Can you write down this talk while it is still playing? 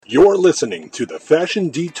You're listening to the Fashion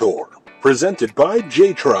Detour, presented by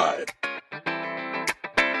J-Tribe.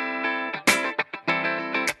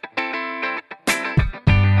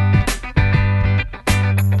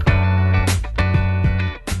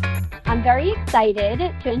 I'm very excited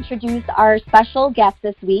to introduce our special guest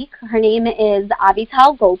this week. Her name is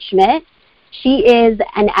Avital Goldschmidt. She is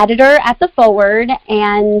an editor at The Forward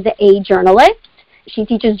and a journalist. She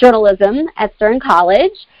teaches journalism at Stern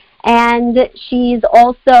College, and she's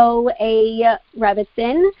also a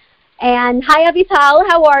Rebetzin. And hi, Avital,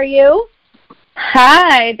 how are you?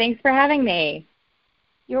 Hi, thanks for having me.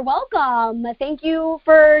 You're welcome. Thank you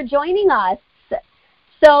for joining us.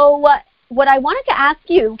 So what I wanted to ask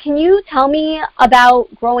you, can you tell me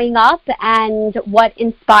about growing up and what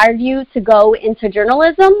inspired you to go into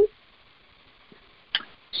journalism?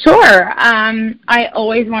 Sure. I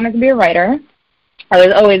always wanted to be a writer. I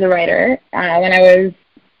was always a writer. When I was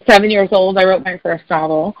 7 years old, I wrote my first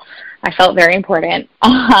novel. I felt very important.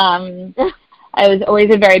 I was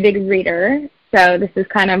always a very big reader, so this is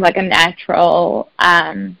kind of like a natural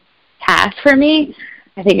task for me.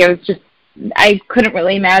 I think it was just, I couldn't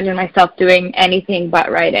really imagine myself doing anything but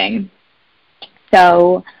writing.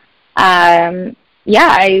 So, I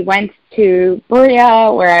went to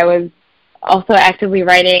Berea, where I was also actively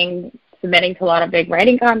writing, submitting to a lot of big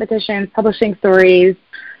writing competitions, publishing stories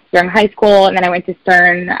during high school, and then I went to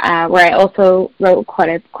Stern, where I also wrote quite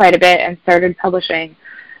a bit and started publishing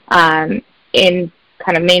in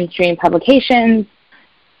kind of mainstream publications.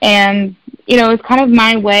 And, you know, it's kind of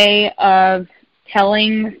my way of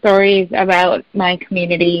telling stories about my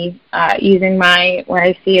community, using what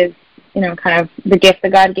I see as, you know, kind of the gift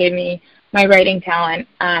that God gave me, my writing talent,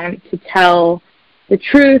 to tell the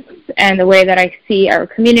truth and the way that I see our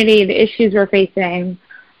community, the issues we're facing,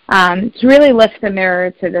 to really lift the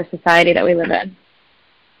mirror to the society that we live in.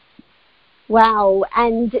 Wow.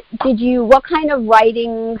 And what kind of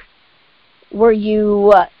writing were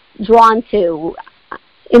you drawn to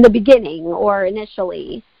in the beginning or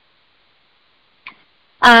initially?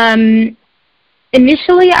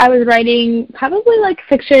 Initially, I was writing probably like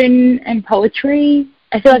fiction and poetry.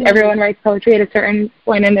 I feel like everyone writes poetry at a certain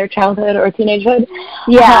point in their childhood or teenagehood.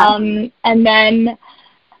 Yeah. And then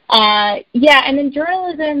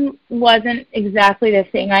journalism wasn't exactly the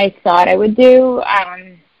thing I thought I would do.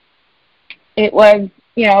 It was,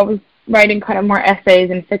 you know, I was writing kind of more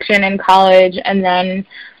essays and fiction in college, and then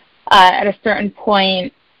at a certain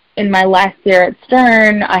point in my last year at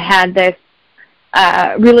Stern, I had this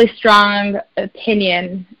really strong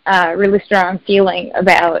opinion, really strong feeling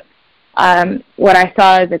about what I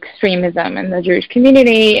saw as extremism in the Jewish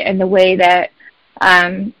community, and the way that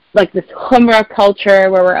like this humra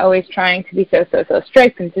culture where we're always trying to be so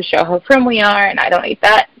strict and to show how firm we are, and I don't need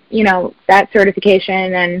that, you know, that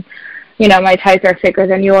certification, and, you know, my ties are thicker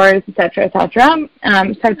than yours, et cetera, et cetera.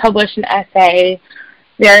 So I published an essay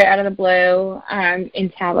very out of the blue in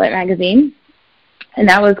Tablet magazine, and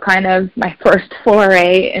that was kind of my first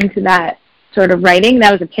foray into that sort of writing.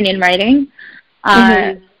 That was opinion writing.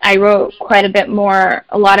 I wrote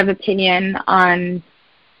a lot of opinion on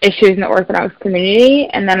issues in the Orthodox community,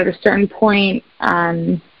 and then at a certain point,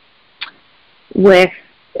 in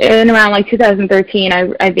around like 2013,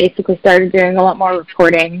 I basically started doing a lot more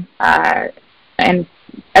reporting, and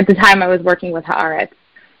at the time I was working with Haaretz,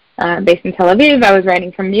 based in Tel Aviv. I was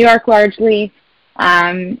writing from New York largely,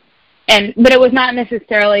 but it was not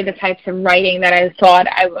necessarily the types of writing that I thought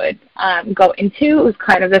I would go into. It was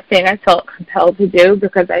kind of the thing I felt compelled to do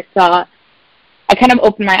because I kind of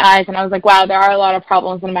opened my eyes and I was like, wow, there are a lot of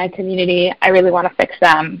problems in my community. I really want to fix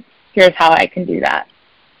them. Here's how I can do that.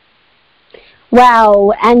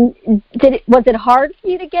 Wow. And was it hard for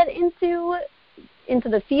you to get into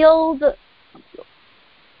the field?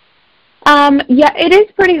 Yeah, it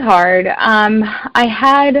is pretty hard. I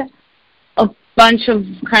had a bunch of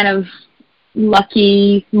kind of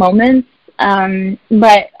lucky moments.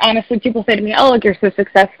 But honestly, people say to me, oh, look, you're so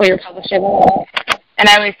successful, you're publishing. And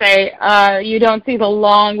I always say, you don't see the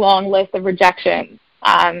long list of rejections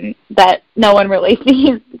that no one really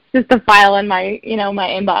sees. It's just a file in my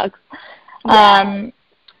inbox. Yeah.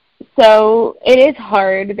 So it is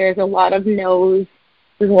hard. There's a lot of no's.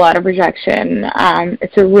 There's a lot of rejection.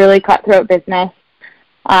 It's a really cutthroat business.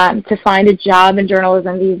 To find a job in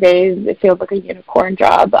journalism these days, it feels like a unicorn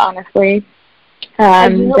job, honestly.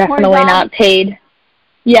 Definitely job? Not paid.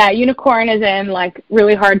 Yeah, unicorn is in like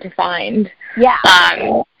really hard to find. Yeah.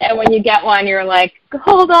 And when you get one, you're like,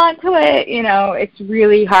 hold on to it. You know, it's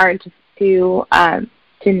really hard to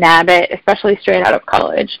nab it, especially straight out of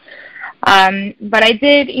college. But I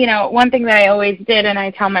did, you know, one thing that I always did, and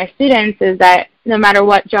I tell my students, is that no matter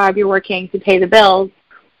what job you're working to pay the bills,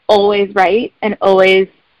 always write and always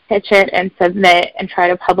pitch it and submit and try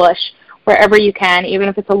to publish wherever you can, even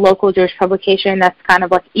if it's a local Jewish publication that's kind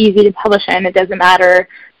of like easy to publish in. It doesn't matter.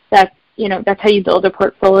 That's how you build a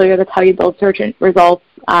portfolio. That's how you build search results.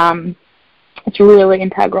 It's really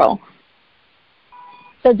integral.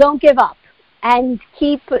 So don't give up, and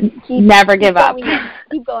keep never give up.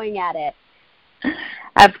 Keep going at it.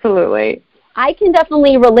 Absolutely. I can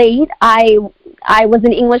definitely relate. I was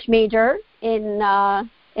an English major in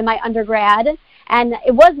my undergrad, and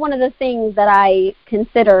it was one of the things that I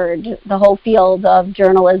considered, the whole field of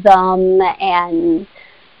journalism and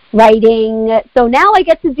writing. So now I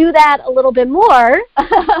get to do that a little bit more.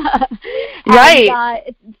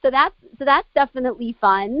 Right. So that's definitely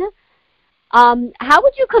fun. How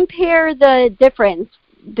would you compare the difference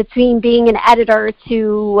between being an editor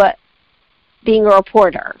to being a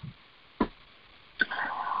reporter?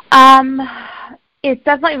 It's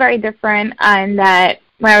definitely very different in that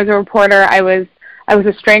when I was a reporter, I was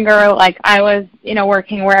a stringer. Like, I was,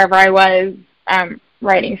 working wherever I was,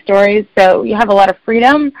 writing stories. So you have a lot of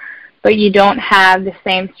freedom, but you don't have the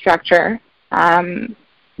same structure.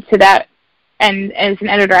 So that, and as an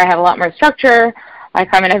editor, I have a lot more structure. I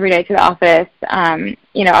come in every day to the office.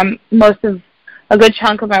 A good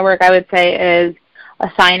chunk of my work, I would say, is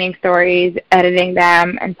assigning stories, editing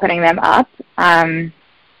them, and putting them up.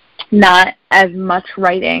 Not as much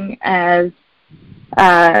writing as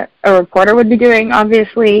a reporter would be doing,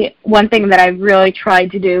 obviously. One thing that I've really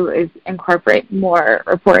tried to do is incorporate more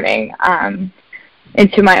reporting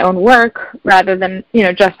into my own work rather than,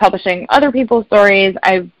 just publishing other people's stories.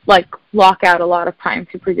 I block out a lot of time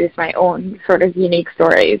to produce my own sort of unique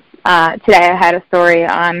stories. Today I had a story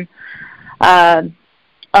on the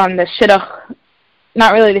shidduch,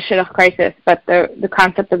 not really the shidduch crisis, but the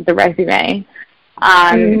concept of the resume,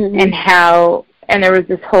 and how, and there was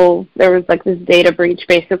this data breach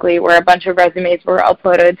basically where a bunch of resumes were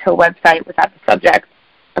uploaded to a website without the subject's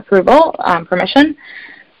approval, permission.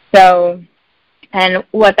 So, and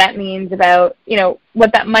what that means about,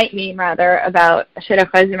 what that might mean rather about a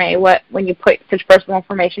shidduch resume, when you put such personal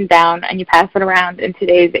information down and you pass it around in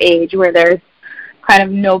today's age where there's kind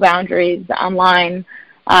of no boundaries online,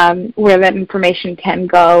 where that information can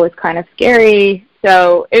go is kind of scary.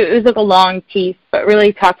 So it was a long piece, but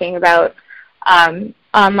really talking about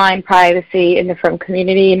online privacy in the frum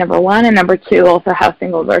community, number one, and number two, also how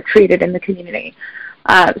singles are treated in the community.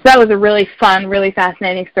 So that was a really fun, really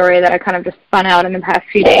fascinating story that I kind of just spun out in the past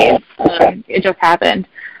few days. It just happened.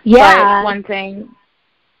 Yeah. But one thing,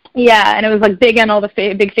 and it was big in all the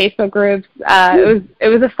big Facebook groups. It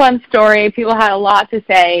was a fun story. People had a lot to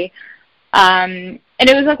say. And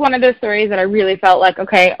it was one of those stories that I really felt like,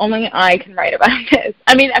 okay, only I can write about this.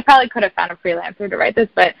 I mean, I probably could have found a freelancer to write this,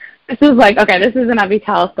 but this was okay, this is an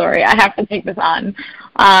Avital story. I have to take this on.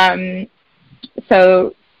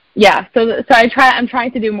 So I'm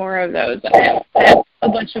trying to do more of those. I have a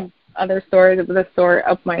bunch of other stories of the sort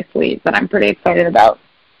up my sleeve that I'm pretty excited about.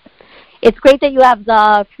 It's great that you have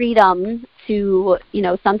the freedom to,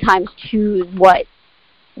 sometimes choose what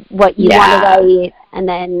you want to write and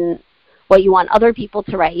then what you want other people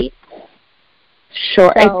to write.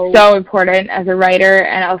 Sure. It's so important as a writer,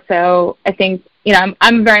 and also I think,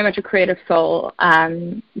 I'm very much a creative soul,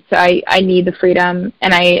 so I need the freedom,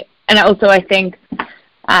 and I think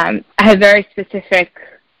I have very specific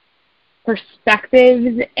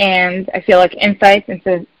perspectives and I feel like insights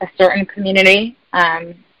into a certain community.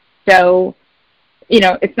 So,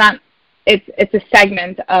 it's a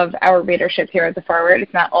segment of our readership here at The Forward.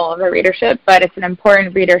 It's not all of our readership, but it's an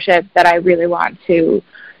important readership that I really want to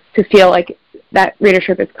feel like that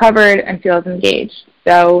readership is covered and feels engaged.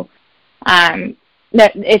 So that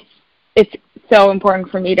it's so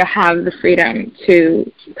important for me to have the freedom to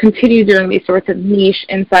continue doing these sorts of niche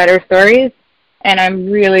insider stories, and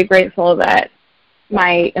I'm really grateful that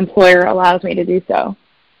my employer allows me to do so.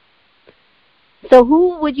 So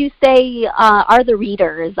who would you say are the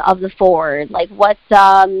readers of The Forward?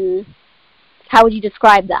 How would you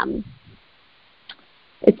describe them?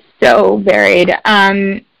 It's so varied.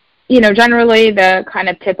 Generally the kind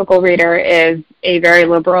of typical reader is a very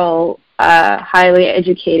liberal, highly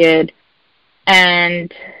educated,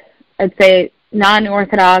 and I'd say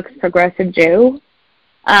non-Orthodox progressive Jew.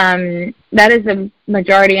 That is the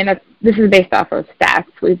majority, and this is based off of stats.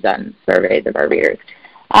 We've done surveys of our readers.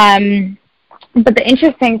 But the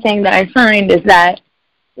interesting thing that I find is that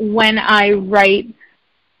when I write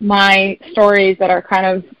my stories that are kind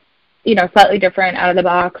of, slightly different, out of the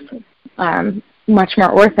box, much more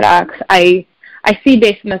orthodox, I see,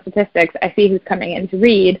 based on the statistics, I see who's coming in to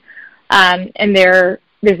read, and there's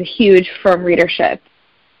a huge firm readership.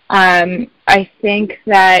 I think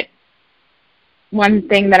that one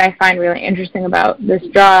thing that I find really interesting about this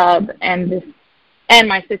job and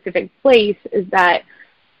my specific place is that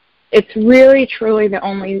it's really, truly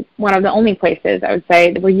one of the only places, I would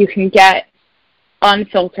say, where you can get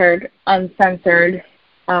unfiltered, uncensored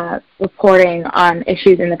reporting on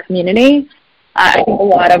issues in the community. I think a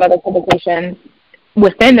lot of other publications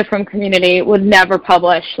within the Frum community would never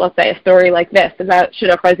publish, let's say, a story like this about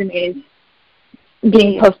shidduch resumes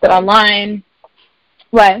being posted online.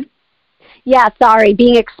 What? Yeah, sorry,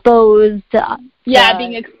 being exposed.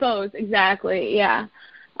 Being exposed, exactly, yeah.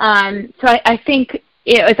 So I think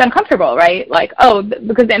it's uncomfortable, right? Like,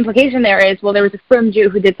 because the implication there is, well, there was a Frum Jew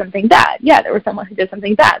who did something bad. Yeah, there was someone who did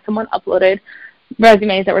something bad. Someone uploaded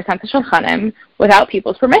resumes that were sent to Shulchanim without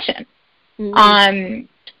people's permission. Mm-hmm.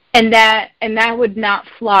 And that would not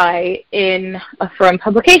fly in a Frum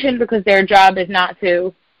publication because their job is not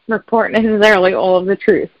to report necessarily all of the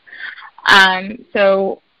truth.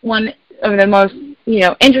 So one of the most,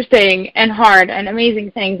 interesting and hard and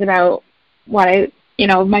amazing things about what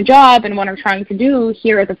my job and what I'm trying to do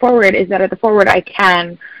here at the Forward is that at the Forward I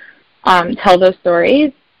can tell those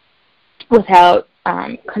stories without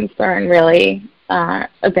concern really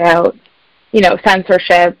about,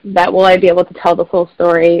 censorship, that will I be able to tell the full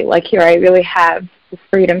story? Like here I really have the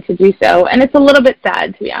freedom to do so. And it's a little bit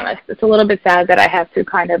sad, to be honest. It's a little bit sad that I have to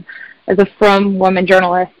kind of, as a Frum woman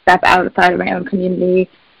journalist, step outside of my own community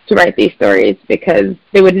to write these stories because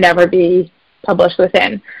they would never be published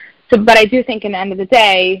within. So, but I do think in the end of the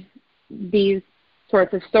day, these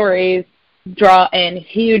sorts of stories draw in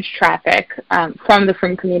huge traffic from the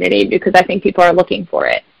Frum community because I think people are looking for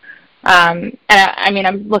it. And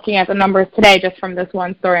I'm looking at the numbers today just from this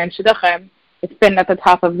one story on Shidduchim. It's been at the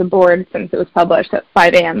top of the board since it was published at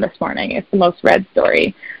 5 a.m. this morning. It's the most read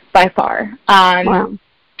story by far. Wow.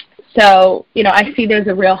 So, I see there's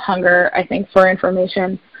a real hunger, I think, for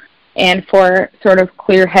information and for sort of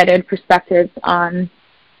clear-headed perspectives on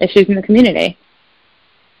issues in the community.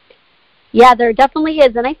 Yeah, there definitely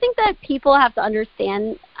is. And I think that people have to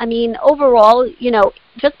understand, overall,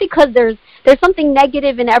 just because there's something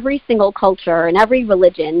negative in every single culture and every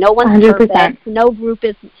religion. No one's 100%. Perfect. No group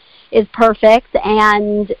is perfect.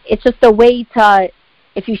 And it's just a way to,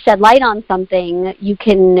 if you shed light on something, you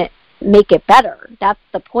can make it better. That's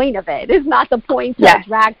the point of it. It's not the point to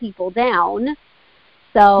drag people down.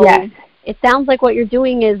 So it sounds like what you're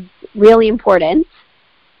doing is really important.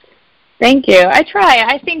 Thank you. I try.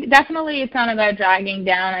 I think definitely it's not about dragging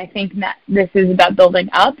down. I think that this is about building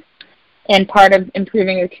up. And part of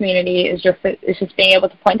improving the community is just being able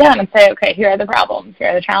to point down and say, okay, here are the problems, here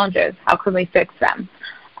are the challenges, how can we fix them?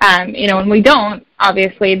 When we don't,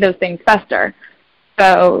 obviously those things fester.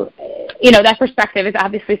 So, that perspective is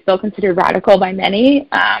obviously still considered radical by many,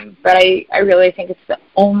 but I really think it's the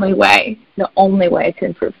only way to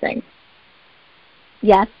improve things.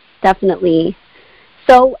 Yes, definitely.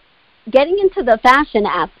 So, getting into the fashion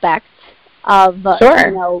aspect of,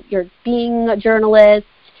 you're being a journalist,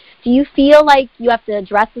 do you feel like you have to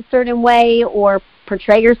dress a certain way or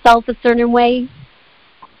portray yourself a certain way?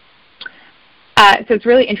 So it's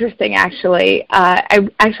really interesting, actually. I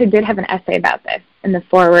actually did have an essay about this in the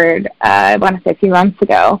Forward, I want to say a few months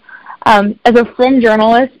ago. As a Frum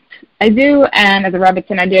journalist, I do, and as a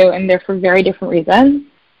Rebetzin, I do, and they're for very different reasons.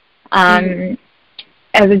 As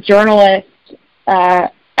a journalist,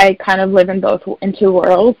 I kind of live in two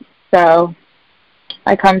worlds. So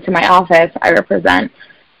I come to my office, I represent,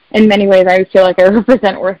 in many ways, I feel like I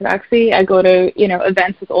represent Orthodoxy. I go to,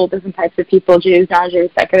 events with all different types of people, Jews,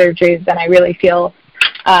 non-Jews, secular Jews, and I really feel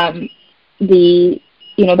the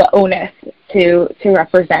onus to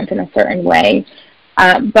represent in a certain way.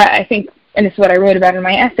 But I think, and this is what I wrote about in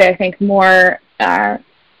my essay, I think majorly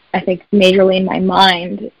in my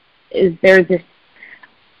mind is there's this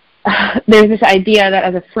idea that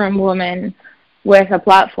as a Frum woman with a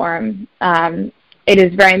platform, it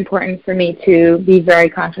is very important for me to be very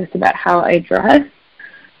conscious about how I dress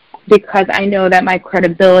because I know that my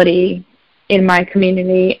credibility in my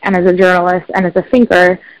community and as a journalist and as a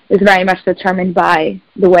thinker is very much determined by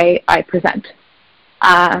the way I present.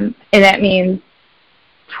 And that means,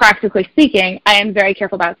 practically speaking, I am very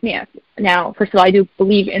careful about tznius. Now, first of all, I do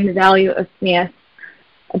believe in the value of tznius,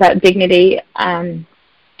 about dignity. I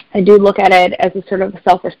do look at it as a sort of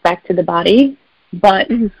self-respect to the body, but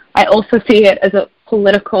I also see it as a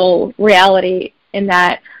political reality in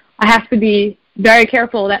that I have to be very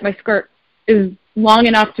careful that my skirt is long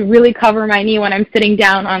enough to really cover my knee when I'm sitting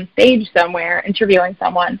down on stage somewhere interviewing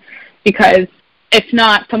someone, because if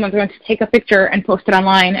not, someone's going to take a picture and post it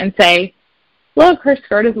online and say, look, her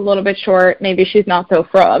skirt is a little bit short, maybe she's not so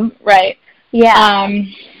Frum, right? Yeah.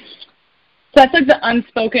 So that's like the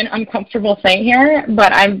unspoken, uncomfortable thing here.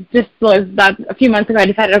 But that a few months ago, I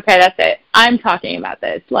decided, okay, that's it. I'm talking about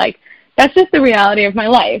this. Like, that's just the reality of my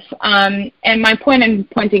life. And my point in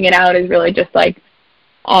pointing it out is really just like,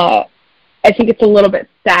 I think it's a little bit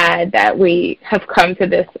sad that we have come to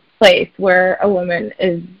this place where a woman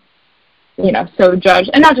is, so judged.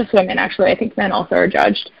 And not just women, actually. I think men also are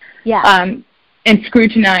judged. Yeah. And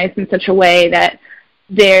scrutinized in such a way that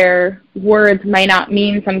their words might not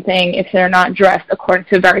mean something if they're not dressed according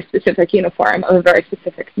to a very specific uniform of a very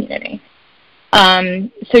specific community.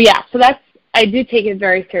 So that's, I do take it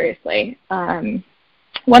very seriously.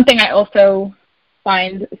 One thing I also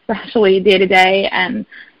find, especially day to day, and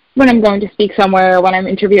when I'm going to speak somewhere, when I'm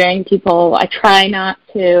interviewing people, I try not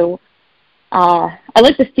to, I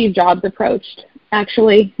like the Steve Jobs approach,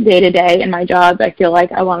 actually, day to day in my job. I feel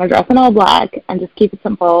like I want to dress in all black and just keep it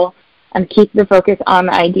simple and keep the focus on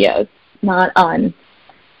the ideas, not on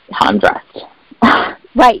how I'm dressed.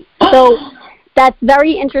 Right. So that's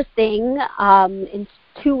very interesting in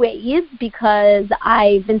two ways, because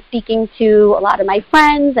I've been speaking to a lot of my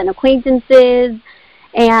friends and acquaintances,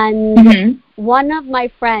 and one of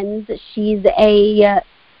my friends, she's a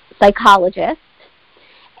psychologist,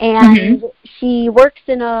 and she works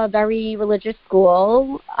in a very religious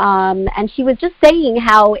school, and she was just saying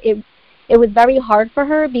how it was very hard for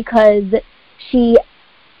her because she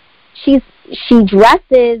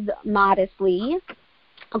dresses modestly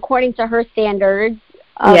according to her standards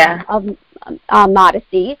of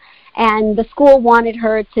modesty, and the school wanted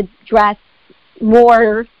her to dress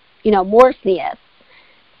more serious.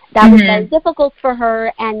 That was very difficult for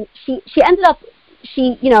her, and she ended up,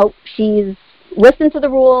 she's listened to the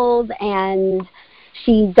rules, and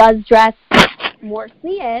she does dress more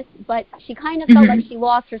serious, but she kind of felt like she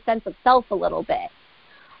lost her sense of self a little bit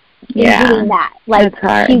in doing that. Like,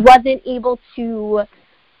 she wasn't able to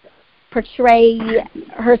portray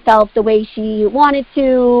herself the way she wanted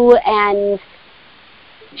to, and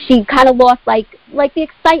she kind of lost like the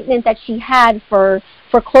excitement that she had for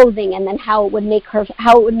clothing, and then how it would make her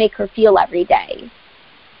feel every day.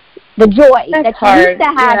 The joy that she used to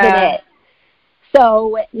have in it.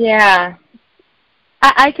 So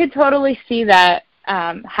I could totally see that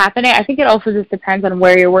happening. I think it also just depends on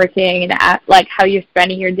where you're working and like how you're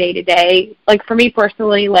spending your day to day. Like, for me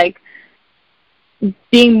personally, like,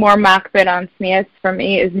 being more makbid on sneas for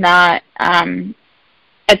me is not,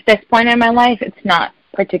 at this point in my life, it's not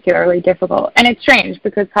particularly difficult. And it's strange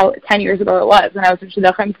because 10 years ago it was. When I was in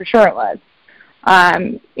shidduchim, for sure it was.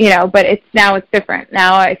 But it's different.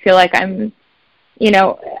 Now I feel like I'm,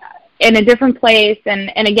 in a different place.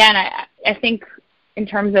 And again, I think in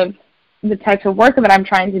terms of the types of work that I'm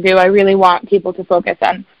trying to do, I really want people to focus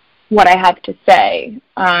on what I have to say.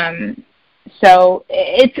 So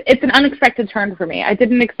it's an unexpected turn for me. I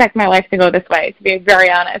didn't expect my life to go this way, to be very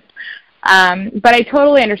honest. But I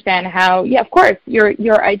totally understand how, of course,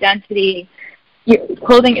 your identity,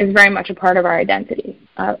 clothing is very much a part of our identity,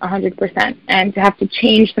 100%. And to have to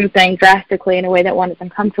change something drastically in a way that one is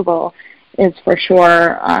uncomfortable is for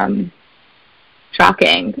sure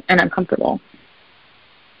shocking and uncomfortable.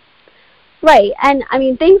 Right. And, I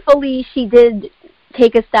mean, thankfully she did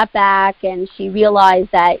take a step back, and she realized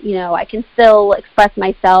that, I can still express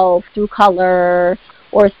myself through color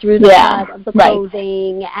or through the cut of the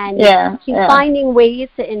clothing, and she's finding ways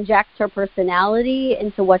to inject her personality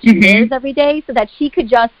into what she wears every day so that she could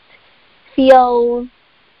just feel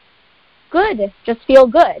good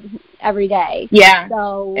every day. Yeah,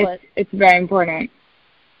 so it's very important.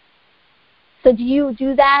 So do you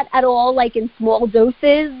do that at all, like in small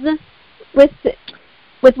doses with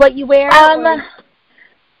what you wear?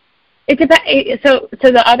 It depends. So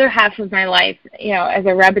the other half of my life, as a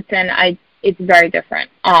Rebetzin, it's very different.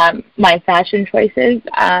 My fashion choices,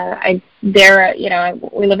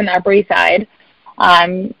 we live in the Upper East Side,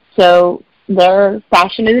 so their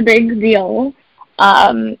fashion is a big deal,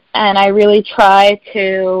 and I really try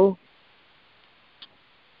to,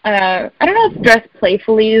 I don't know if dress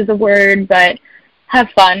playfully is the word, but have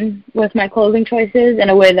fun with my clothing choices in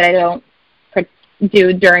a way that I don't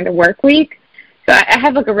do during the work week. So I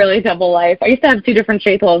have like a really double life. I used to have 2 different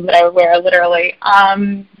shaitos that I would wear, literally.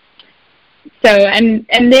 So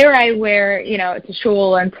and there I wear, to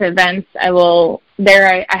shul and to events. I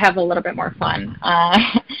have a little bit more fun.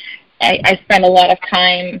 I spend a lot of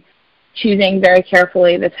time choosing very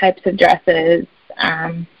carefully the types of dresses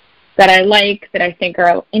that I like, that I think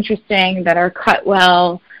are interesting, that are cut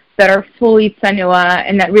well, that are fully tsanua,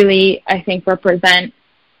 and that really, I think, represent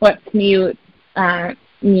what tzniut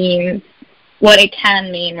means, what it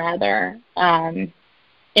can mean, rather,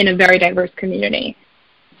 in a very diverse community.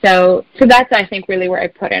 So that's, I think, really where I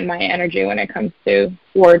put in my energy when it comes to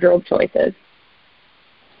wardrobe choices.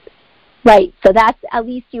 Right. So that's, at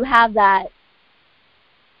least you have that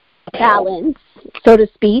balance, so to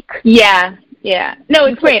speak. Yeah. No,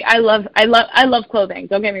 it's great. I love clothing.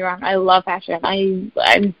 Don't get me wrong. I love fashion. I'm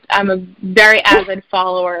a very avid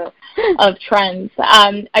follower of trends.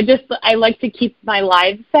 I like to keep my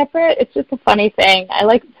lives separate. It's just a funny thing. I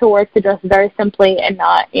like to work to dress very simply and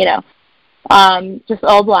not, just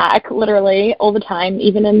all black, literally all the time,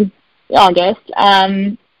 even in August.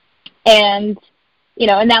 And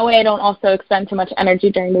and that way I don't also expend too much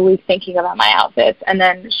energy during the week thinking about my outfits. And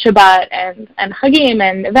then Shabbat and Hagim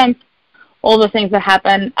and events, all the things that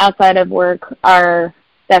happen outside of work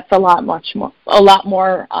that's a lot more,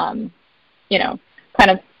 kind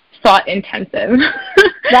of thought intensive.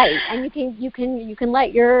 Right, and you can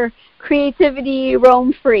let your creativity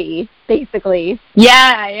roam free, basically.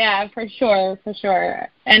 Yeah, for sure.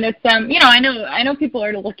 And it's I know people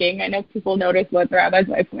are looking. I know people notice what the rabbi's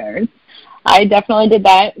wife wears. I definitely did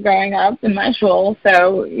that growing up in my shul,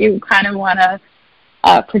 so you kind of want to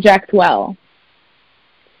project well.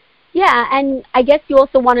 Yeah, and I guess you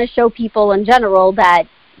also want to show people in general that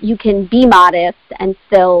you can be modest and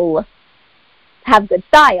still have good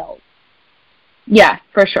style. Yeah,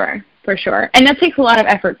 for sure. And that takes a lot of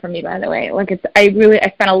effort from me, by the way. Like, I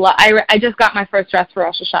spent a lot. I just got my first dress for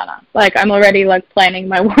Rosh Hashanah. Like, I'm already planning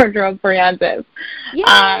my wardrobe for Yom Tov.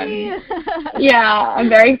 Yay! Yeah, I'm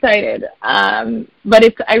very excited. But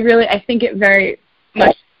I think it very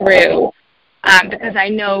much through because I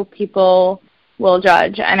know people will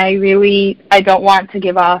judge, and I don't want to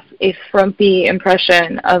give off a frumpy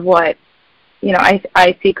impression of what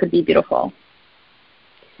I see could be beautiful.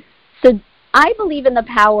 So I believe in the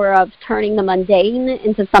power of turning the mundane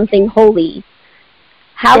into something holy.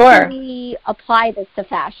 How can we apply this to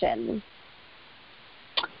fashion?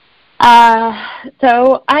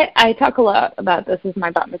 So I talk a lot about this with my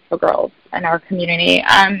bat mitzvah girls in our community.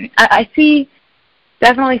 I see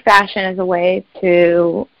definitely fashion as a way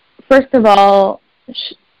to, first of all,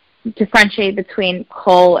 differentiate between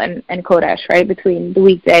Chol and Kodesh, right? Between the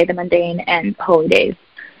weekday, the mundane, and holy days.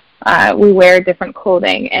 We wear different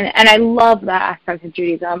clothing, and I love that aspect of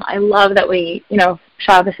Judaism. I love that we,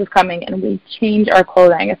 Shabbos is coming, and we change our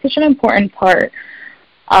clothing. It's such an important part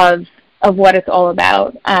of what it's all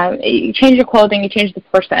about. You change your clothing, you change the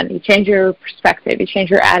person, you change your perspective, you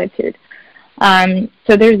change your attitude.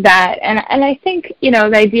 So there's that, and I think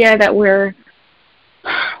the idea that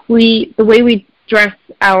the way we dress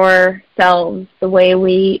ourselves, the way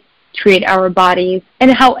we treat our bodies,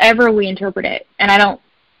 and however we interpret it, and I don't.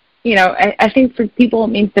 I think for people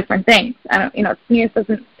it means different things.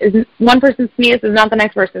 Tznius isn't one person's tznius is not the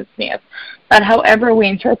next person's tznius. But however we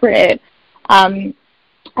interpret it, I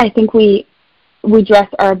think we dress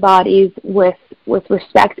our bodies with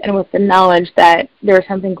respect and with the knowledge that there is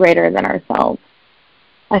something greater than ourselves.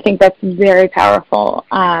 I think that's very powerful,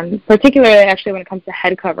 particularly actually when it comes to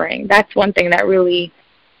head covering. That's one thing that really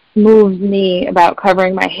moves me about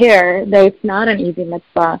covering my hair, though it's not an easy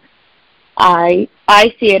mitzvah. I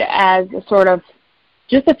see it as a sort of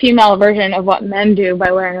just a female version of what men do by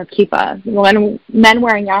wearing a kippah. When men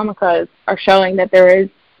wearing yarmulkes are showing that there is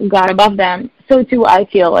God above them, so too I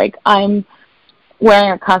feel like I'm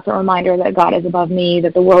wearing a constant reminder that God is above me,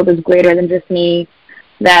 that the world is greater than just me,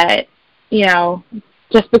 that,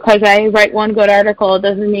 just because I write one good article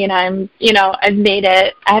doesn't mean I've made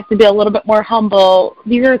it. I have to be a little bit more humble.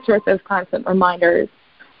 These are sorts of constant reminders,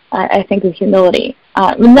 I think, of humility.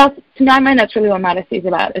 And to my mind, that's really what modesty is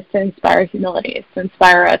about, is to inspire humility, is to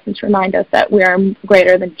inspire us and to remind us that we are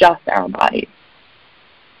greater than just our bodies.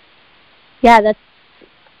 Yeah,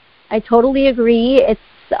 I totally agree.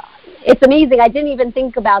 It's amazing. I didn't even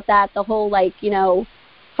think about that, the whole,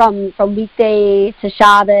 from weekday to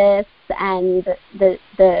Shabbos and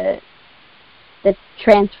the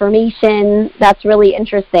transformation. That's really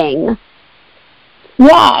interesting.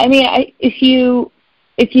 Yeah,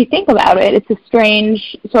 if you think about it, it's a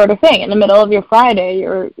strange sort of thing. In the middle of your Friday,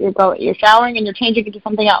 you're showering and you're changing into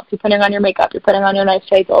something else. You're putting on your makeup. You're putting on your nice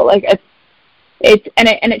sheitel.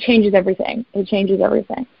 It changes everything. It changes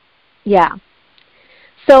everything. Yeah.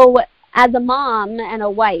 So, as a mom and a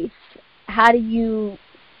wife, how do you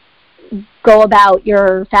go about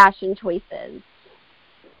your fashion choices?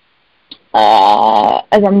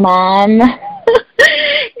 As a mom,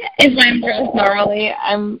 if I'm dressed gnarly,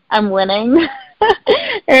 I'm winning.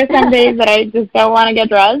 There are some days that I just don't want to get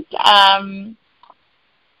dressed. I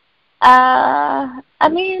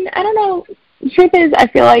don't know. The truth is, I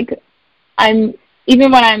feel like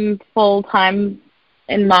even when I'm full-time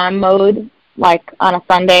in mom mode, like on a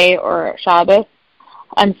Sunday or Shabbos,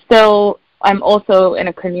 I'm also in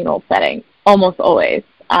a communal setting, almost always.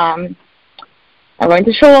 I'm going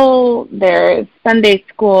to shul, there's Sunday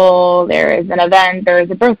school, there is an event, there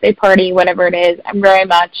is a birthday party, whatever it is. I'm very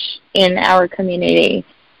much in our community.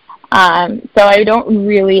 So I don't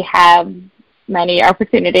really have many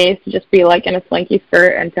opportunities to just be like in a slinky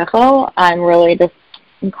skirt and tichel. I'm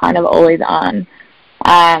kind of always on.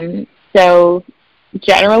 So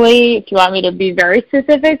generally, if you want me to be very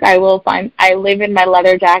specific, I live in my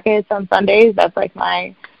leather jackets on Sundays. That's like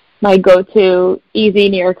my go-to easy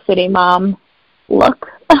New York City mom look.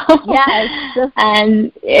 Yes.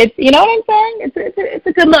 And it's, you know what I'm saying? It's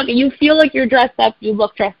a good look. And you feel like you're dressed up. You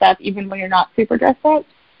look dressed up even when you're not super dressed up.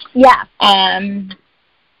 Yeah.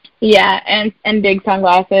 Yeah, and big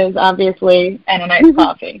sunglasses, obviously, and a nice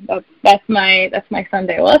coffee. That's my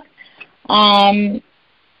Sunday look.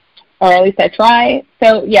 Or at least I try.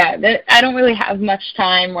 So yeah, I don't really have much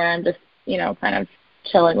time where I'm just, kind of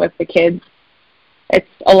chilling with the kids. It's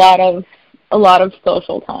a lot of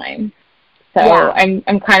social time. So yeah.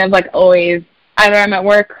 I'm kind of like always, either I'm at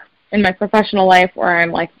work in my professional life or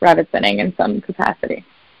I'm like Rebetzin in some capacity.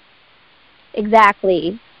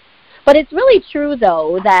 Exactly. But it's really true,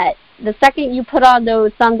 though, that the second you put on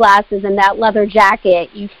those sunglasses and that leather jacket,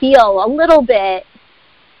 you feel a little bit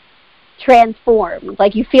transformed.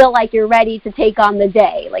 Like you feel like you're ready to take on the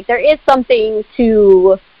day. Like there is something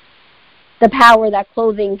to the power that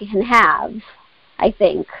clothing can have, I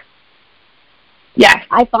think. Yes,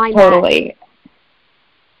 I find totally.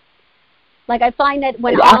 Like I find that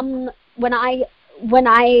when I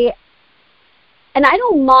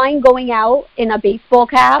don't mind going out in a baseball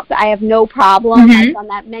cap. I have no problem. Mm-hmm. I've done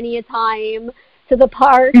that many a time to the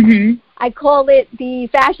park. Mm-hmm. I call it the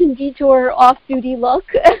fashion detour off-duty look.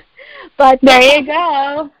 But there you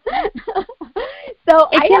go. So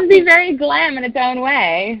it can be very glam in its own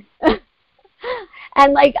way.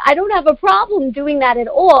 And like I don't have a problem doing that at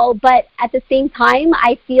all, but at the same time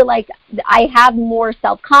I feel like I have more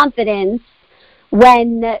self-confidence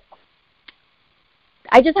when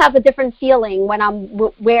I just have a different feeling when I'm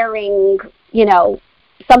wearing,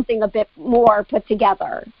 something a bit more put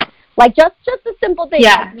together. Like just a simple thing.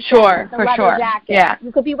 Yeah, like sure, for sure. Jacket. Yeah.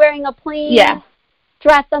 You could be wearing a plain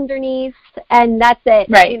dress underneath, and that's it.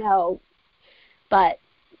 Right. But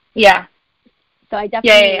yeah. So I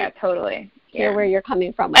definitely totally hear where you're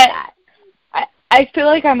coming from with that. I feel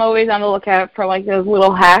like I'm always on the lookout for like those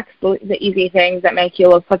little hacks, the easy things that make you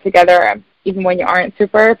look put together, even when you aren't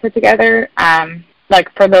super put together.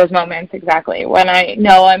 Like for those moments, exactly. When I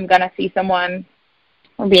know I'm going to see someone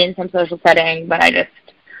or be in some social setting, but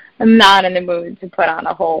I'm not in the mood to put on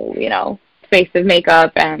a whole, face of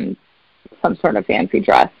makeup and some sort of fancy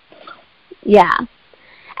dress. Yeah.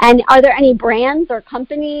 And are there any brands or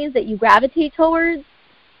companies that you gravitate towards?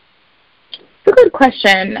 It's a good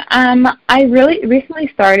question. I really recently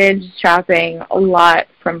started shopping a lot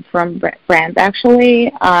from brands,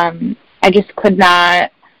 actually.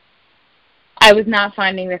 I was not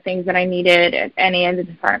finding the things that I needed at any of the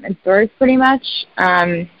department stores pretty much.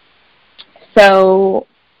 So,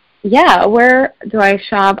 yeah, where do I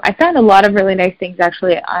shop? I found a lot of really nice things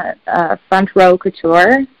actually at Front Row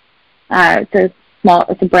Couture. It's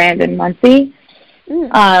a brand in Muncie.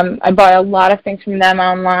 I bought a lot of things from them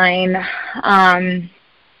online.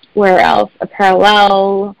 Where else?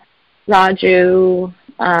 Apparel, Raju,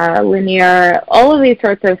 Linear, all of these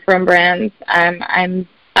sorts of frum brands.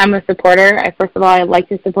 I'm a supporter. First of all, I like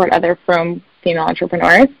to support other frum female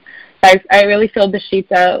entrepreneurs. I really feel the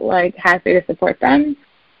Shita like happy to support them.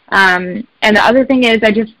 And the other thing is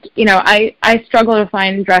I struggle to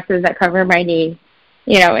find dresses that cover my knee,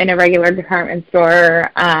 in a regular department store.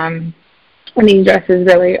 And these dresses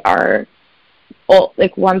really are all,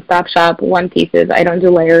 like one-stop shop, one pieces. I don't do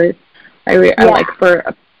layers. I like for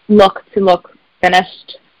a look to look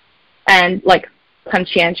finished and like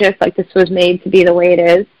conscientious, like this was made to be the way it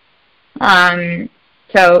is.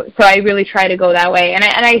 So I really try to go that way. And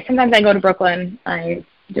I sometimes I go to Brooklyn. I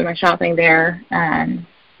do my shopping there. And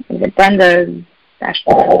is it Brenda's,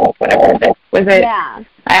 whatever it was it? Yeah.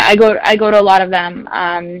 I go to a lot of them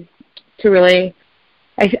to really.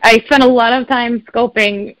 I spend a lot of time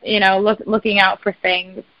scoping, looking out for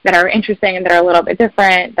things that are interesting and that are a little bit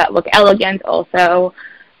different, that look elegant also.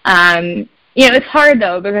 It's hard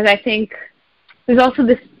though because I think there's also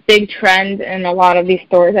this big trend in a lot of these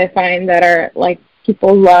stores I find that are like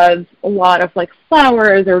people love a lot of like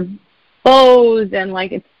flowers or bows and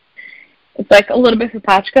like it's like a little bit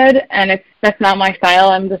hapachkad and that's not my style.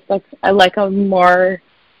 I'm just like I like a more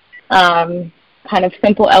kind of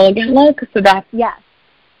simple, elegant look. So that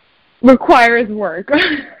requires work.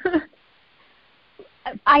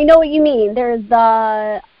 I know what you mean. There's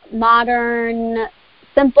the modern,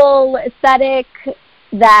 simple aesthetic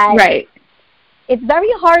that right. It's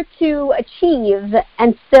very hard to achieve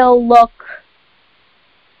and still look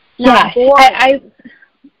not boring.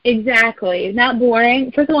 Exactly. Not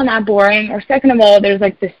boring. First of all, not boring. Or second of all, there's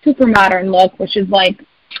like this super modern look, which is like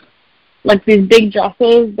these big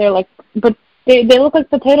dresses. They're like, but they look like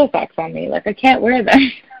potato sacks on me. Like I can't wear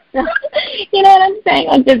them. You know what I'm saying?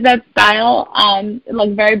 Like there's that style,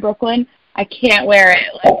 like very Brooklyn. I can't wear it.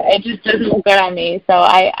 Like it just doesn't look good on me. So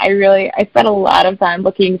I spent a lot of time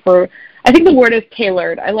looking for. I think the word is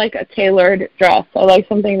tailored. I like a tailored dress. I like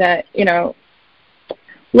something that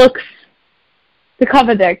looks the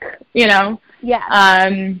cover dick. Yeah.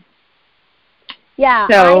 Yeah.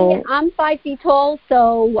 So I'm 5 feet tall,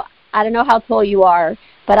 so I don't know how tall you are,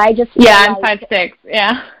 but I just I'm 5'6".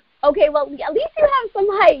 Yeah. Okay, well, at least you have some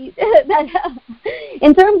height.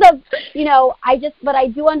 In terms of, but I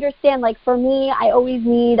do understand, like, for me, I always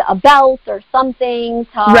need a belt or something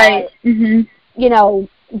to, right. Mm-hmm.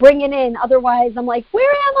 Bring it in. Otherwise, I'm like, where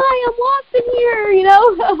am I? I'm lost in here,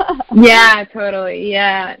 Yeah, totally,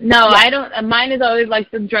 yeah. No, yeah. I don't, mine is always, like,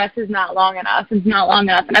 the dress is not long enough. It's not long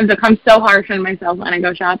enough, and I've become so harsh on myself when I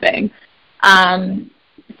go shopping.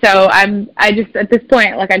 So I just, at this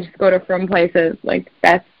point, like, I just go to frum places, like,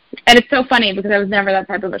 and it's so funny because I was never that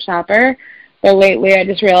type of a shopper. So lately I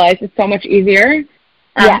just realized it's so much easier.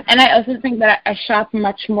 And I also think that I shop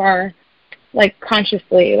much more, like,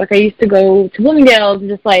 consciously. Like, I used to go to Bloomingdale's and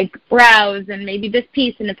just, like, browse and maybe this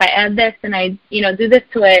piece, and if I add this and I, do this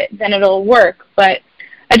to it, then it'll work. But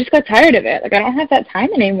I just got tired of it. Like, I don't have that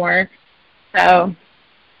time anymore. So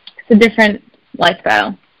it's a different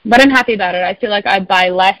lifestyle. But I'm happy about it. I feel like I buy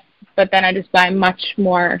less, but then I just buy much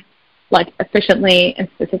more, like, efficiently and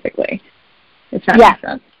specifically, if that makes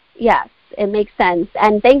sense. Yes, it makes sense.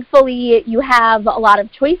 And thankfully, you have a lot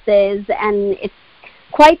of choices, and it's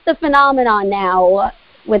quite the phenomenon now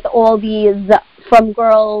with all these Frum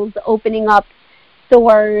Girls opening up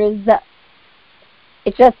stores.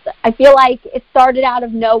 It just, I feel like it started out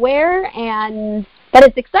of nowhere, but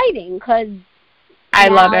it's exciting because I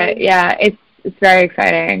love it. Yeah, it's very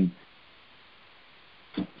exciting.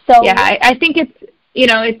 So yeah, I think it's,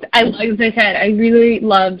 like I said, I really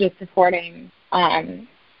love just supporting,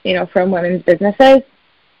 from women's businesses.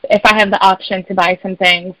 If I have the option to buy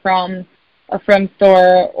something from a Frum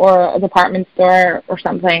store or a department store or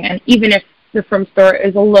something, and even if the Frum store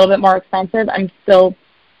is a little bit more expensive, I'm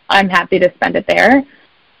happy to spend it there.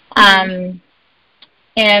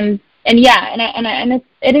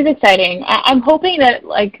 It is exciting. I'm hoping that,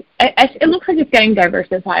 like, it looks like it's getting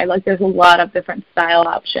diversified. Like, there's a lot of different style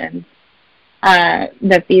options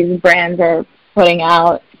that these brands are putting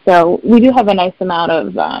out. So we do have a nice amount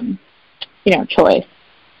of, choice.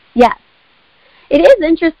 Yes. It is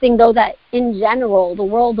interesting, though, that in general, the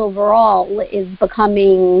world overall is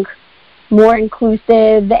becoming more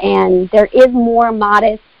inclusive, and there is more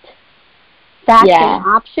modest fashion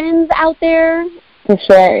options out there. For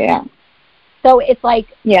sure, yeah. So it's like,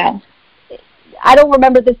 I don't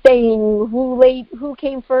remember the saying, who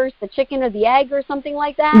came first, the chicken or the egg or something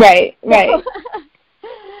like that? Right.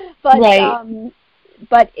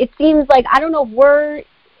 But it seems like, I don't know if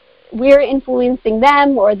we're influencing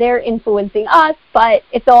them or they're influencing us, but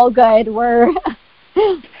it's all good. There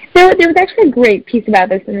was actually a great piece about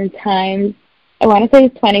this in the Times. I want to say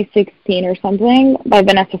it's 2016 or something, by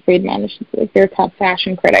Vanessa Friedman. She's like their top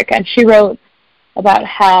fashion critic, and she wrote about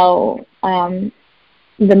how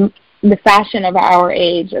the fashion of our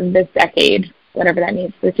age, of this decade, whatever that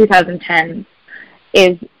means, the 2010s,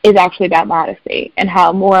 is actually about modesty, and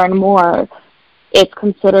how more and more it's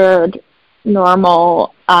considered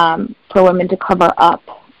normal for women to cover up,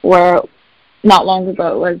 where not long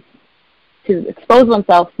ago it was to expose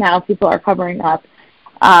oneself. Now people are covering up,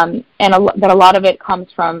 and that a lot of it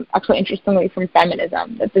comes from, actually interestingly, from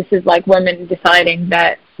feminism, that this is like women deciding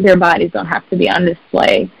that their bodies don't have to be on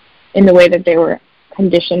display in the way that they were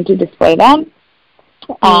conditioned to display them,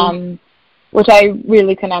 which I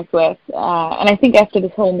really connect with. And I think after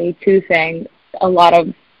this whole Me Too thing, a lot of,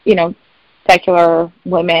 secular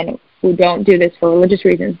women who don't do this for religious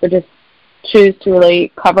reasons, but just choose to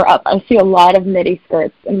really cover up. I see a lot of midi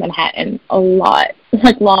skirts in Manhattan, a lot,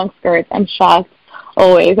 like long skirts. I'm shocked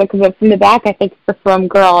always, because from the back I think it's the Frum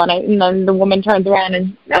girl, and then the woman turns around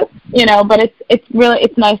and nope, but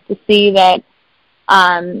it's nice to see that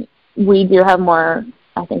we do have more,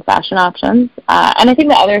 I think, fashion options. And I think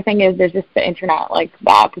the other thing is there's just the internet, like the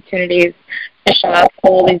opportunities to shop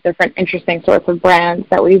all these different interesting sorts of brands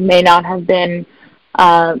that we may not have been,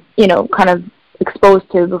 kind of exposed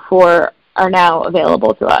to before are now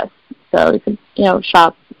available to us. So you can,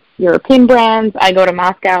 shop European brands. I go to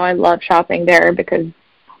Moscow. I love shopping there because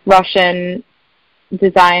Russian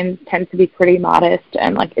designs tend to be pretty modest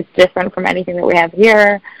and it's different from anything that we have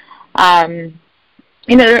here.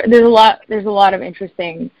 There's a lot of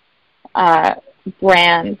interesting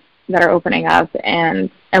brands that are opening up, and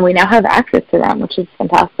we now have access to them, which is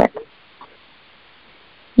fantastic.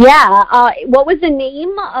 Yeah. What was the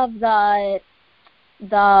name of the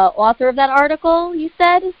author of that article you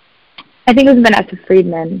said? I think it was Vanessa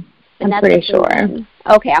Friedman. I'm pretty sure.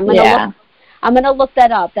 Okay, I'm gonna look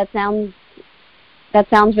that up. That sounds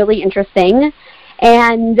really interesting.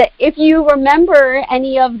 And if you remember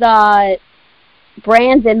any of the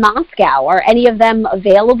brands in Moscow, are any of them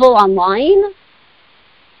available online?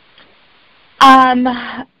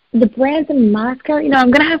 The brands in Moscow,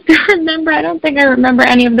 I'm gonna have to remember. I don't think I remember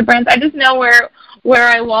any of the brands. I just know where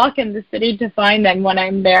I walk in the city to find them when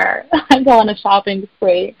I'm there. I go on a shopping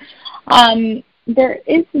spree. There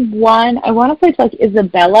is one, I want to say it's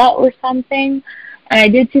Isabella or something, and I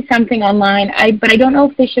did see something online, but I don't know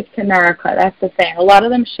if they ship to America. That's the thing. A lot of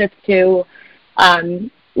them ship to, I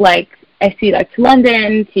see to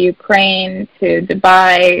London, to Ukraine, to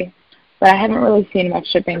Dubai, but I haven't really seen much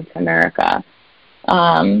shipping to America.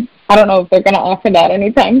 I don't know if they're going to offer that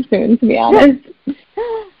anytime soon, to be honest.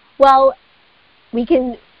 Well,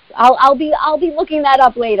 I'll be looking that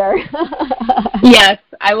up later. Yes,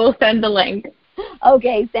 I will send the link.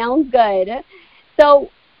 Okay, sounds good. So,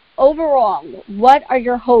 overall, what are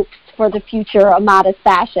your hopes for the future of modest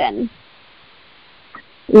fashion?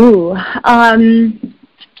 Where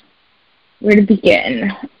to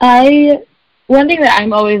begin? One thing that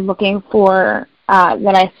I'm always looking for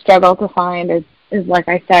that I struggle to find is like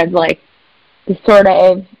I said, the sort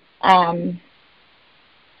of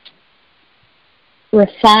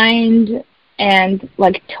refined and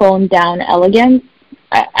toned down elegance.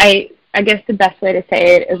 I guess the best way to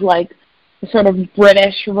say it is the sort of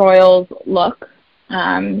British royals look.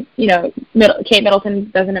 Kate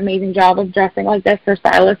Middleton does an amazing job of dressing like this. Her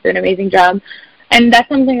stylists do an amazing job. And that's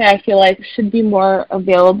something that I feel should be more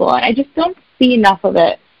available. And I just don't see enough of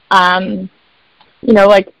it.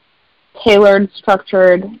 Tailored,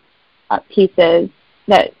 structured pieces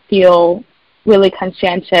that feel really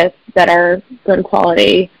conscientious, that are good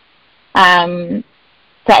quality.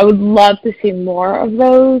 So I would love to see more of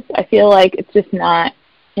those. I feel it's just not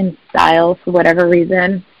in style for whatever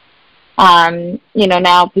reason.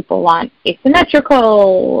 Now people want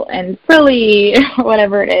asymmetrical and frilly,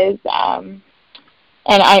 whatever it is. And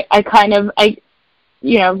I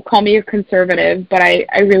call me a conservative, but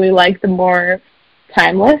I really like the more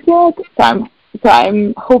timeless look. So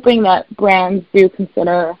I'm hoping that brands do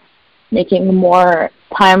consider making more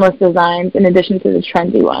timeless designs in addition to the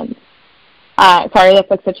trendy ones. Sorry,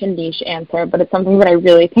 that's such a niche answer, but it's something that I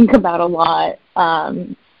really think about a lot,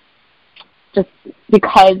 just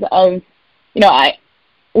because of,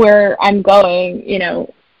 where I'm going, in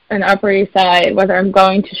the Upper East Side, whether I'm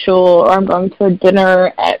going to shul or I'm going to a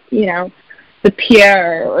dinner at, the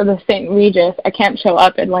Pierre or the St. Regis. I can't show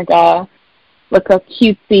up in a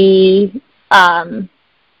cutesy,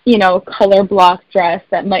 color block dress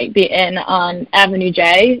that might be in on Avenue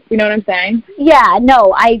J. You know what I'm saying? Yeah,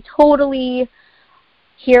 no, I totally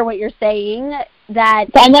hear what you're saying. So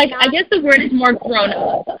I'm I guess the word is more grown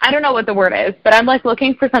up. I don't know what the word is, but I'm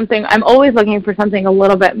looking for something. I'm always looking for something a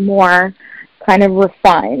little bit more kind of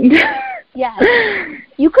refined. Yeah.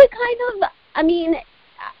 You could kind of,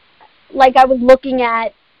 I was looking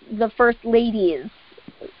at the First Lady's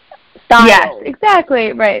style. Yes,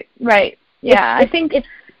 exactly. Right. Yeah, I think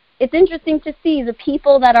it's interesting to see the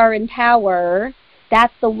people that are in power.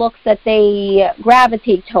 That's the looks that they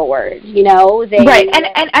gravitate toward, Right, and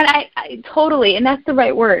I totally, and that's the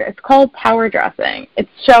right word. It's called power dressing. It's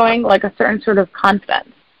showing a certain sort of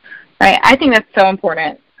confidence, right? I think that's so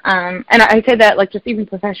important. And I say that just even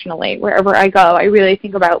professionally, wherever I go, I really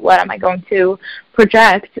think about what am I going to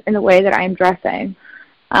project in the way that I am dressing.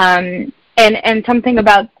 And something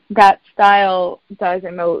about that style does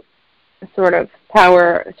emote a sort of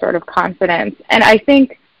power, a sort of confidence. And I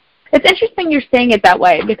think it's interesting you're saying it that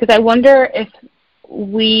way, because I wonder if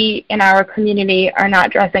we in our community are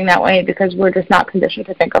not dressing that way because we're just not conditioned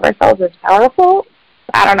to think of ourselves as powerful.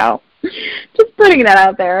 I don't know. Just putting that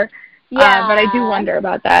out there. Yeah. But I do wonder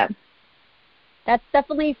about that. That's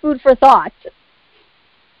definitely food for thought.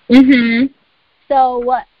 Mm-hmm.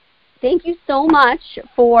 So thank you so much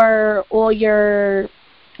for all your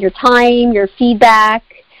time, your feedback.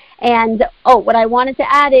 And, what I wanted to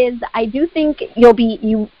add is I do think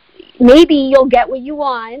maybe you'll get what you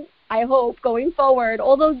want I hope going forward,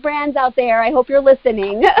 all those brands out there, I hope you're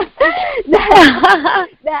listening, that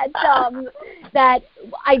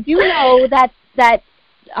I do know that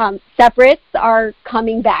separates are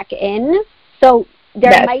coming back in. So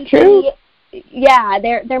there might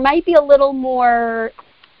be a little more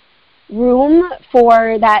room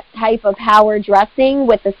for that type of power dressing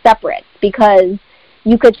with the separates, because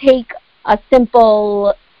you could take a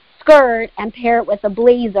simple skirt and pair it with a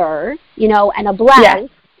blazer, and a blouse.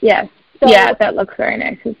 Yes. So, that looks very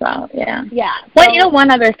nice as well. Yeah. Yeah. So, one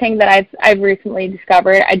other thing that I've recently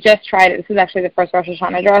discovered, I just tried it. This is actually the first Rosh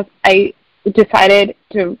Hashanah dress. I decided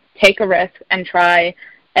to take a risk and try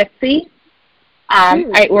Etsy.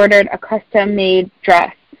 I ordered a custom-made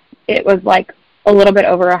dress. It was like a little bit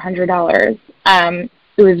over $100.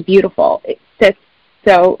 It was beautiful. It fits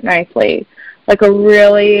so nicely, like a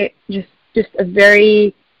really just a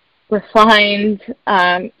very refined,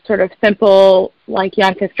 sort of simple, like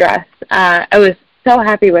Yontif dress. I was so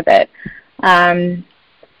happy with it.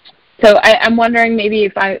 So I'm wondering maybe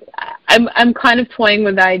if I'm kind of toying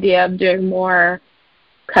with the idea of doing more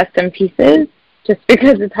custom pieces, just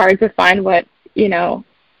because it's hard to find what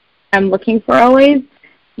I'm looking for always.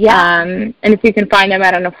 Yeah. And if you can find them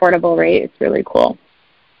at an affordable rate, it's really cool.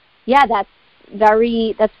 Yeah, that's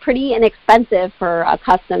pretty inexpensive for a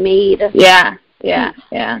custom made. Yeah.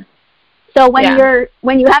 So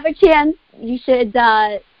when you have a chance, you should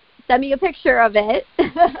send me a picture of it.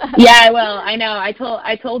 Yeah, I will. I know.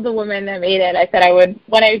 I told the woman that made it. I said I would,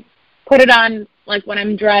 when I put it on, like when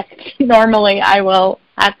I'm dressed normally, I will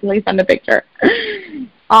absolutely send a picture.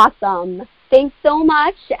 Awesome. Thanks so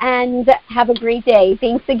much, and have a great day.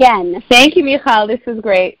 Thanks again. Thank you, Michal. This was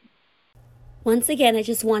great. Once again, I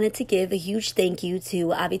just wanted to give a huge thank you to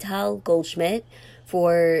Avital Goldschmidt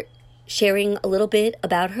for sharing a little bit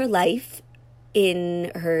about her life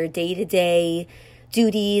in her day-to-day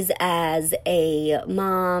duties as a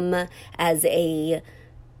mom, as a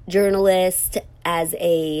journalist, as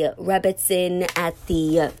a Rebetzin at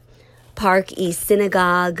the Park East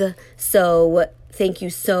Synogugue. So thank you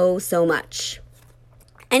so much.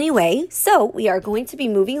 Anyway, so we are going to be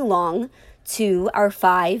moving along to our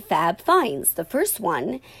 5 fab finds. The first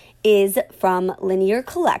one is from Linear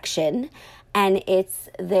Collection, and it's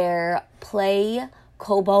their Play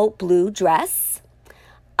Cobalt Blue dress.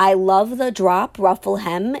 I love the drop ruffle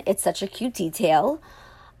hem. It's such a cute detail.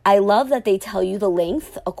 I love that they tell you the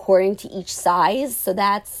length according to each size, so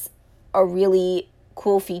that's a really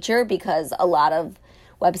cool feature, because a lot of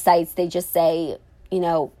websites, they just say,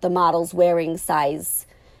 the model's wearing size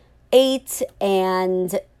 8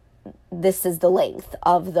 and this is the length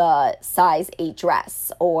of the size 8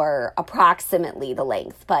 dress, or approximately the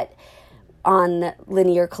length. But on the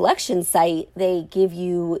Linear Collection site, they give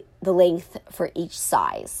you the length for each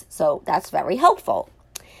size. So that's very helpful.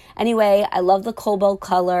 Anyway, I love the cobalt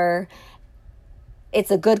color.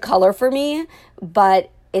 It's a good color for me,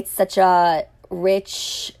 but it's such a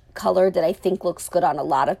rich color that I think looks good on a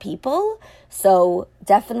lot of people. So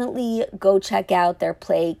definitely go check out their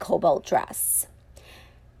Play Cobalt dress.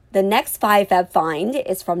 The next 5 fab find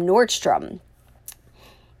is from Nordstrom.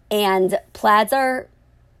 And plaids are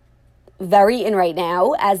very in right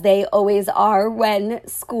now, as they always are when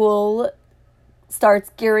school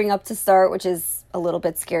starts gearing up to start, which is a little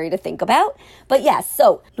bit scary to think about. But yes,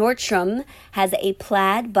 so Nordstrom has a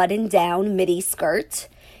plaid button-down midi skirt.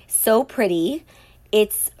 So pretty.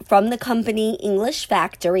 It's from the company English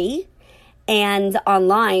Factory. And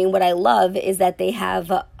online, what I love is that they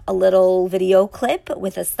have a little video clip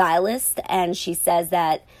with a stylist, and she says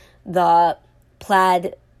that the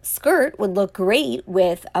plaid skirt would look great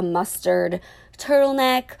with a mustard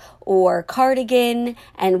turtleneck or cardigan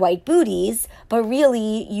and white booties, but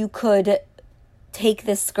really you could take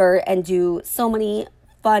this skirt and do so many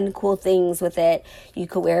fun, cool things with it. You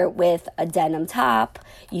could wear it with a denim top.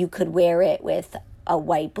 You could wear it with a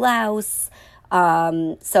white blouse.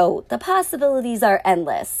 So the possibilities are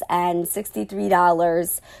endless, and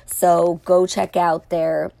 $63. So go check out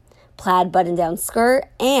their plaid button-down skirt.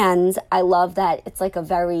 And I love that it's like a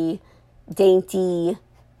very dainty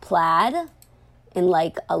plaid in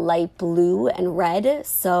like a light blue and red.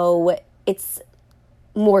 So it's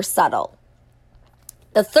more subtle.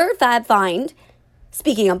 The third fab find,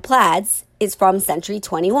 speaking of plaids, is from Century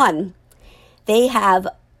 21. They have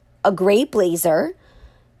a great blazer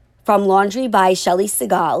from Laundry by Shelly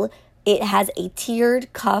Segal. It has a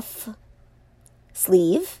tiered cuff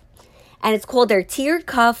sleeve, and it's called their tiered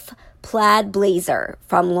cuff plaid blazer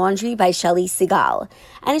from Laundry by Shelly Segal.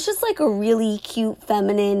 And it's just like a really cute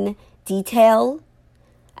feminine detail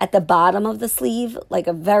at the bottom of the sleeve, like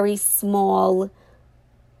a very small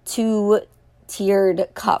 2 tiered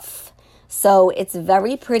cuff. So it's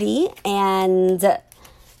very pretty, and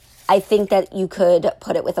I think that you could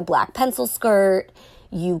put it with a black pencil skirt.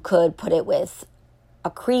 You could put it with a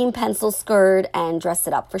cream pencil skirt and dress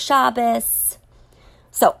it up for Shabbos.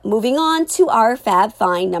 So moving on to our Fab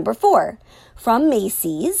Find number 4 from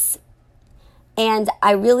Macy's. And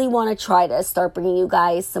I really want to try to start bringing you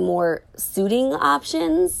guys some more suiting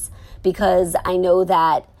options because I know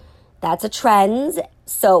that that's a trend.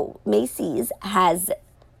 So Macy's has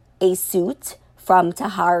a suit from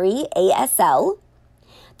Tahari ASL.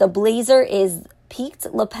 The blazer is peaked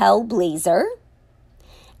lapel blazer,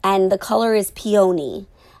 and the color is peony.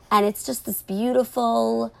 And it's just this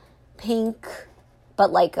beautiful pink,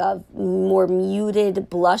 but like a more muted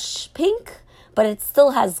blush pink, but it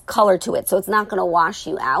still has color to it, so it's not going to wash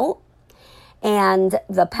you out. And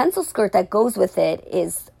the pencil skirt that goes with it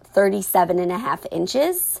is 37.5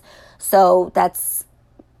 inches. So that's,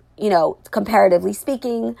 comparatively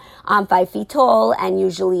speaking, I'm 5 feet tall, and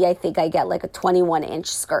usually I think I get like a 21-inch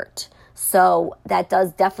skirt. So that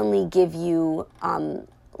does definitely give you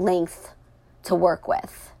length to work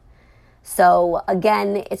with. So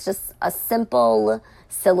again, it's just a simple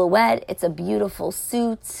silhouette. It's a beautiful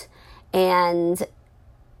suit. And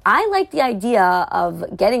I like the idea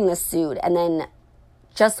of getting the suit and then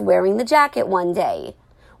just wearing the jacket one day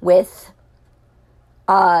with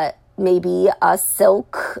maybe a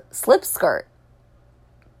silk slip skirt,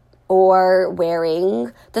 or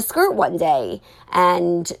wearing the skirt one day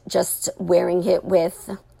and just wearing it with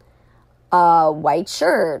a white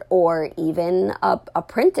shirt or even a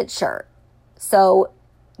printed shirt. So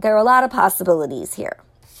there are a lot of possibilities here.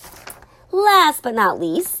 Last but not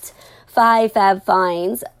least, 5 Fab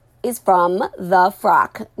Finds is from The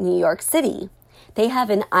Frock, New York City. They have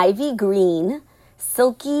an ivy green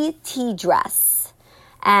silky tea dress,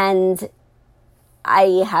 and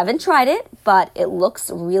I haven't tried it, but it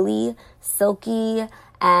looks really silky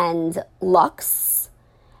and luxe.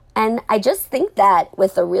 And I just think that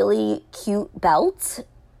with a really cute belt,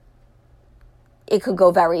 it could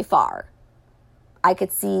go very far. I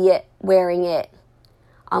could see it wearing it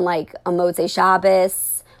on like a Motzei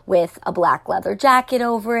Shabbos with a black leather jacket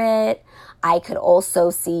over it. I could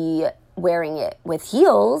also see wearing it with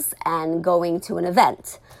heels and going to an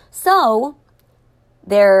event. So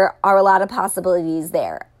there are a lot of possibilities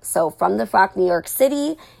there. So from The Frock, New York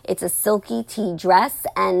City, it's a silky tea dress,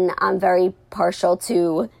 and I'm very partial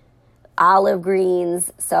to olive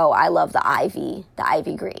greens, so I love the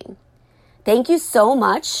ivy green. Thank you so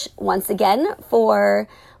much once again for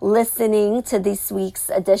listening to this week's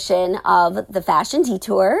edition of The Fashion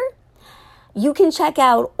Detour. You can check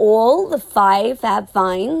out all the 5 Fab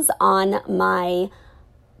Finds on my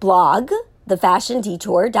blog,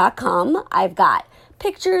 thefashiondetour.com. I've got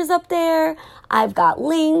pictures up there. I've got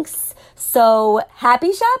links. So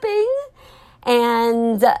happy shopping.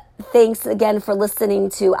 And thanks again for listening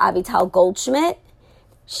to Avital Goldschmidt.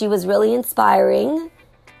 She was really inspiring.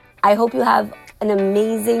 I hope you have an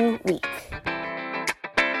amazing week.